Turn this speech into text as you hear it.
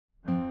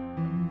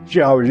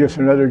I was just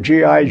another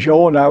G.I.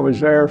 Joe, and I was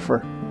there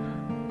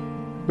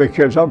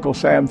because Uncle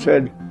Sam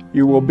said,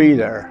 "You will be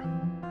there."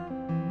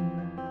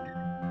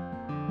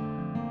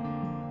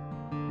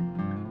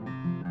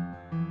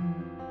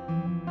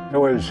 There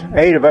was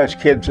 8 of us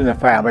kids in the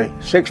family,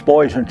 6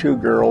 boys and 2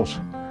 girls,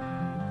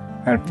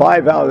 and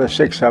 5 out of the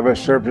 6 of us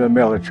served in the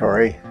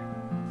military.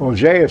 Well,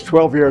 Jay is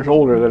 12 years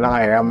older than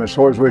I am, and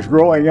so as was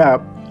growing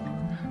up,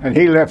 and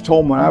he left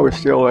home when I was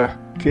still a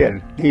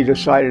kid. He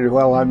decided,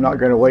 well, I'm not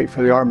going to wait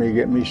for the Army to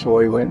get me, so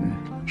he went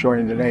and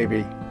joined the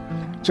Navy.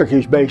 Took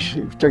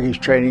his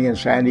training in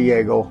San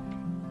Diego,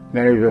 and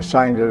then he was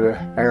assigned to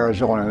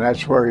Arizona, and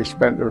that's where he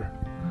spent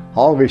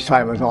all of his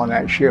time was on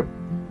that ship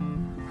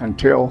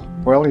until,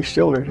 well, he's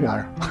still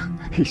there.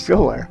 He's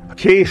still there.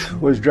 Keith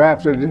was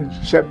drafted in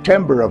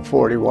September of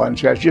 '41,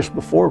 so that's just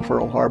before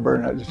Pearl Harbor,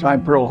 and at the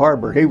time Pearl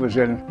Harbor, he was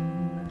in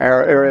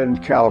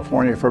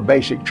California for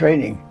basic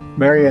training.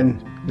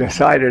 Marion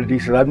decided, he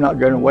said, I'm not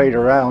going to wait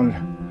around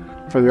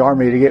for the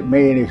Army to get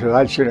me, and he said,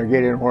 I'd sooner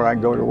get in where I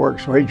can go to work,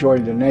 so he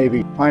joined the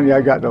Navy. Finally,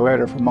 I got the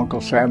letter from Uncle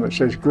Sam that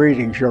says,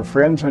 "Greetings, your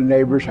friends and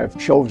neighbors have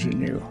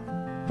chosen you.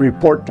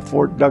 Report to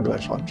Fort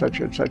Douglas on such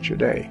and such a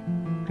day."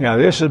 Now,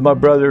 this is my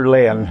brother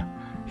Len.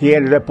 He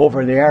ended up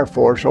over in the Air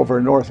Force over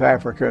in North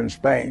Africa and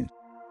Spain.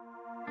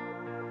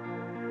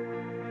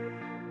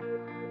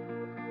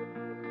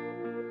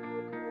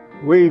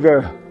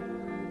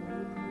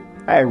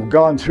 I've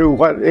gone through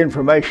what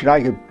information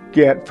I could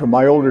get from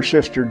my older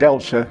sister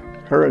Delsa.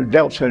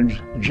 Delsa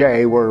and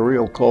Jay were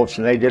real close,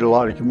 and they did a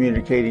lot of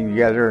communicating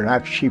together, and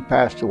after she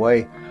passed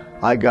away,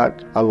 I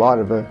got a lot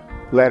of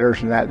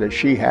letters and that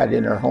she had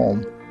in her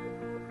home.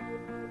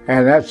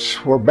 And that's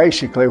where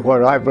basically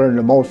what I've learned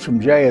the most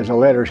from Jay is the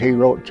letters he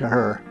wrote to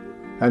her.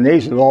 And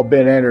these have all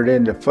been entered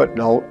into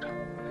footnote,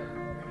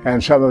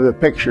 and some of the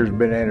pictures have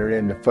been entered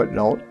into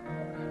footnote,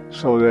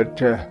 so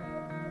that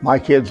my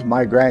kids,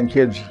 my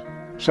grandkids,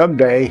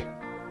 someday,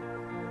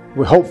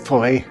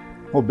 hopefully,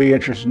 will be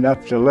interested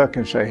enough to look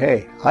and say,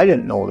 hey, I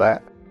didn't know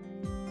that.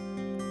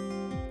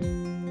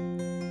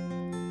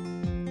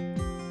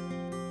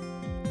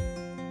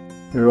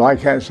 I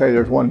can't say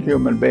there's one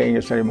human being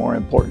that's any more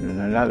important than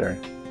another.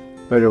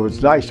 But it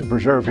was nice to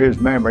preserve his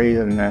memory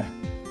and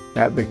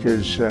that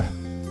because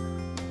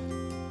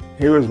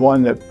he was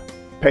one that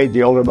paid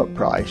the ultimate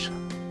price.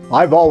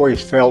 I've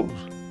always felt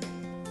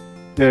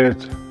that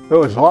it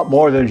was a lot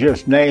more than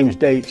just names,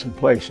 dates, and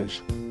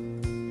places.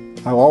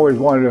 I've always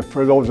wanted to,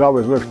 for those I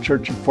was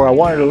searching for, I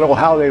wanted to know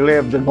how they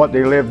lived and what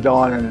they lived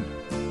on and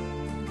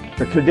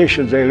the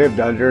conditions they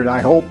lived under. And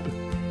I hope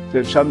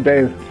that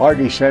someday our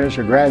descendants,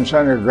 or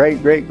grandson or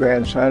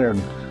great-great-grandson, or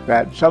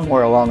that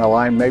somewhere along the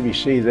line maybe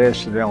see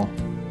this and they'll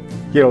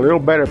get a little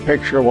better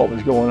picture of what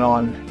was going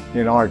on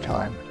in our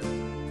time.